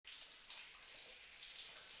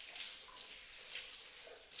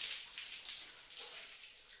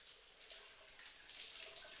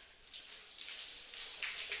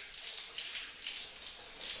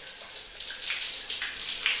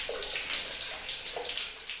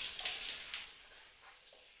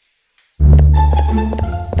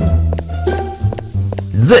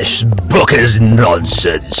This book is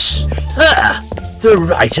nonsense. Ah, the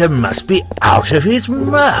writer must be out of his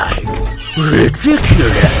mind.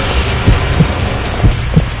 Ridiculous.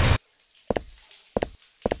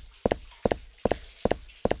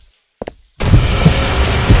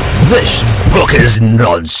 This book is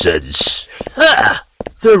nonsense. Ah,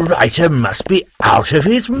 the writer must be out of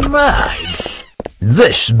his mind.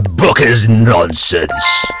 This book is nonsense.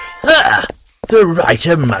 Ah, the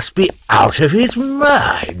writer must be out of his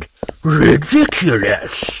mind.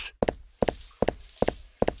 Ridiculous.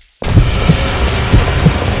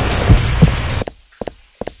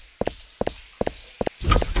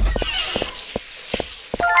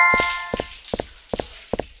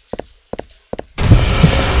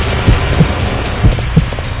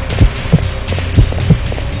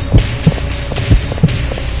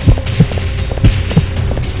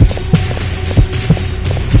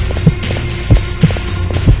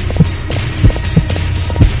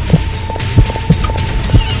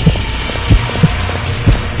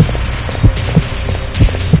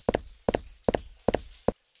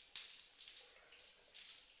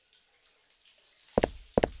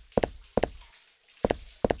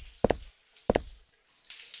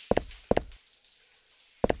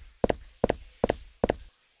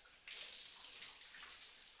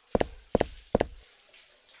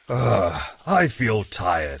 I feel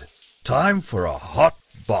tired. Time for a hot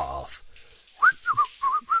bath.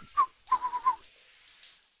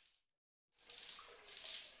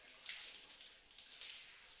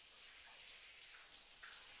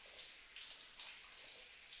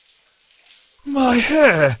 My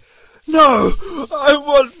hair! No! I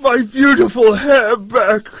want my beautiful hair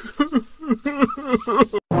back!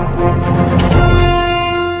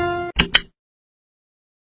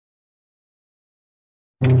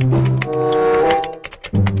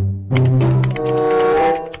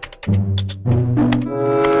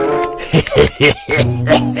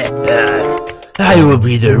 I will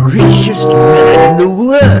be the richest man in the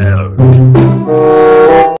world.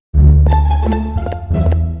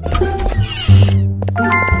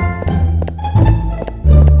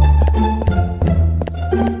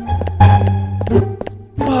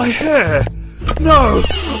 My hair! No!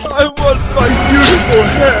 I want my beautiful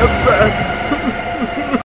hair back!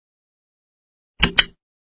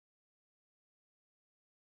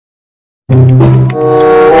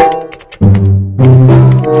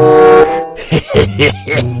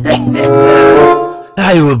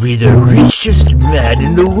 I will be the richest man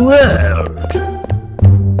in the world.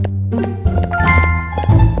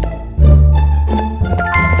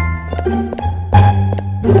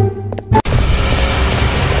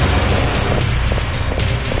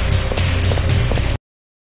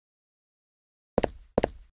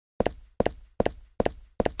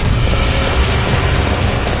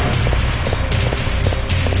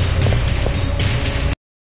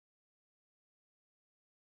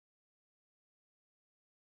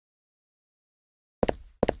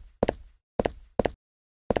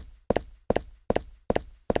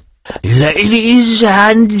 Ladies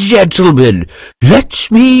and gentlemen,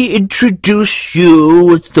 let me introduce you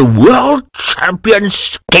with the world champion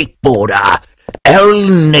skateboarder, El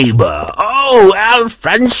Neighbor. Oh, El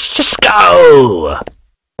Francisco!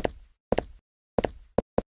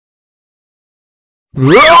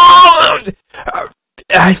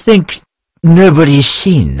 I think nobody's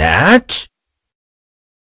seen that.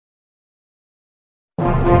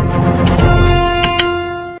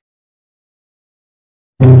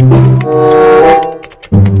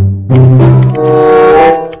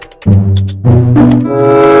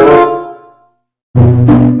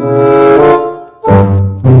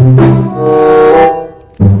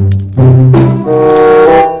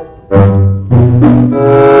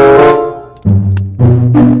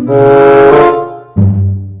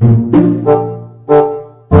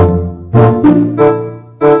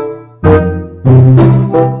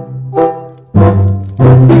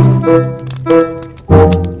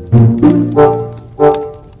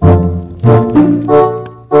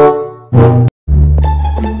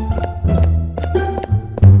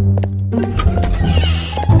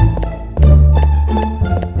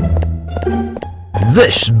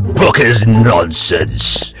 This book is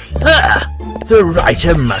nonsense. Ah, the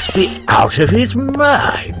writer must be out of his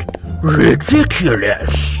mind.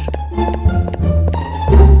 Ridiculous.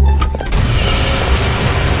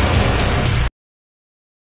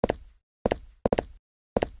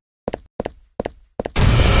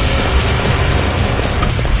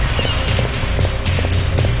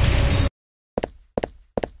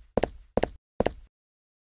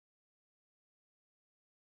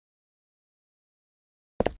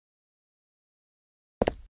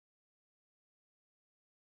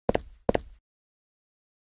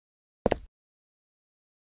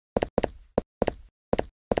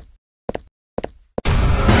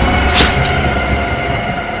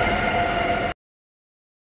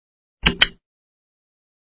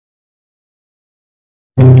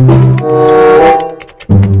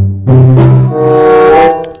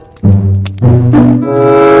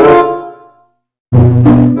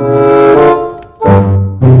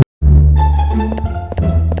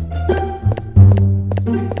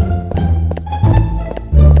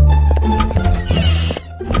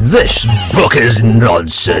 This book is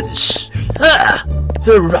nonsense. Ah,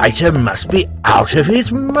 the writer must be out of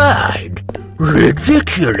his mind.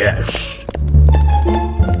 Ridiculous.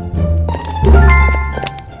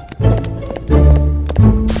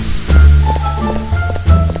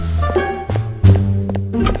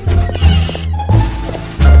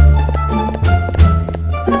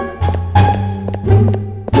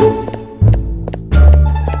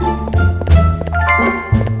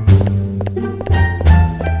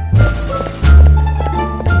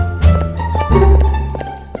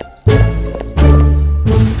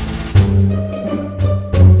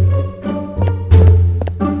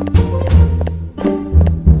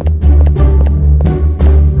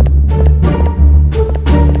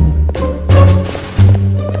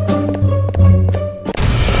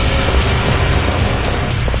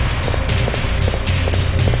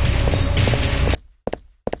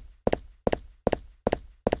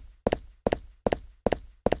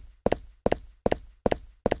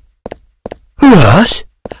 What?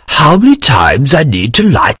 How many times I need to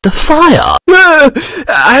light the fire?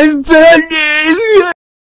 I'm burning!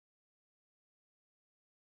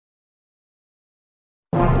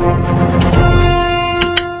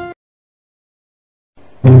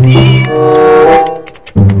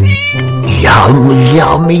 Yum,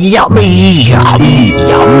 yummy, yummy, yum,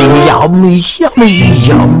 yummy, yummy, yummy,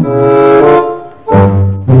 yum.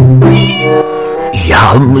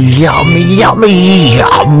 Yum, yummy, yummy,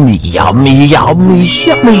 yummy, yummy, yummy,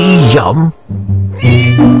 yummy, yum.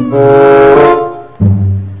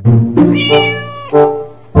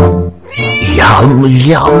 Yum,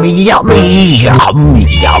 yummy, yummy, yummy,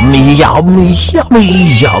 yummy, yummy, yummy,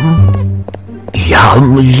 yum.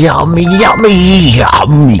 Yum, yummy, yummy,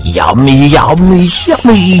 yummy, yummy, yummy,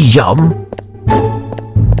 yummy, yum.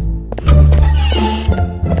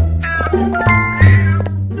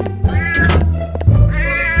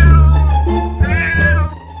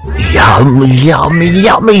 Yum, yummy,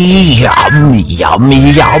 yummy, yummy,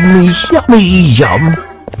 yummy, yummy, yummy, yum.